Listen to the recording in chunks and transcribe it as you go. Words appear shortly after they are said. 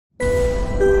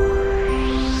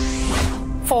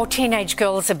4 teenage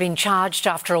girls have been charged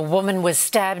after a woman was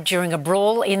stabbed during a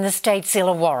brawl in the state's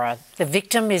Illawarra. The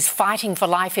victim is fighting for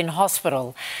life in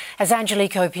hospital, as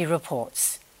Angelique Opie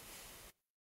reports.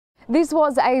 This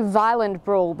was a violent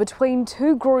brawl between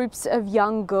two groups of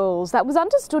young girls that was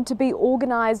understood to be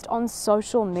organised on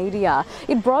social media.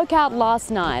 It broke out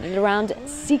last night at around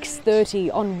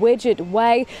 6:30 on Wedgett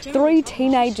Way. 3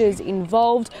 teenagers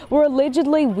involved were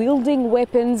allegedly wielding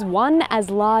weapons, one as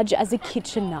large as a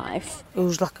kitchen knife. It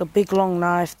was like a big long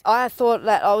knife. I thought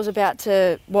that I was about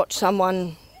to watch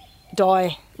someone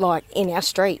die, like, in our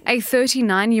street. A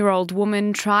 39-year-old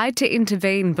woman tried to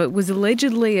intervene but was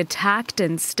allegedly attacked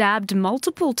and stabbed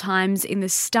multiple times in the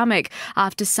stomach.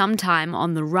 After some time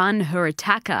on the run, her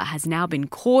attacker has now been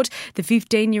caught. The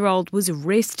 15-year-old was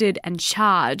arrested and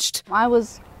charged. I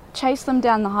chased them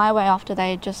down the highway after they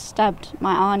had just stabbed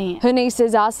my auntie. Her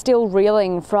nieces are still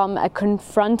reeling from a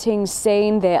confronting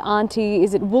scene. Their auntie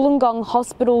is at Wollongong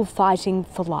Hospital fighting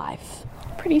for life.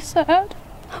 Pretty sad.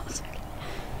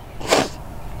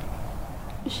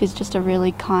 She's just a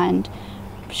really kind,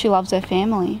 she loves her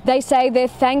family. They say they're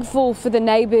thankful for the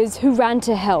neighbours who ran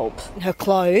to help. Her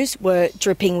clothes were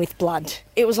dripping with blood.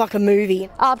 It was like a movie.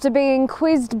 After being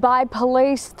quizzed by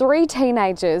police, 3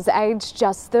 teenagers aged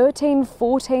just 13,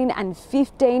 14 and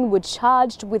 15 were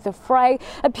charged with the fray.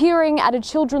 Appearing at a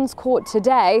children's court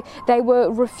today, they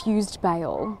were refused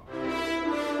bail.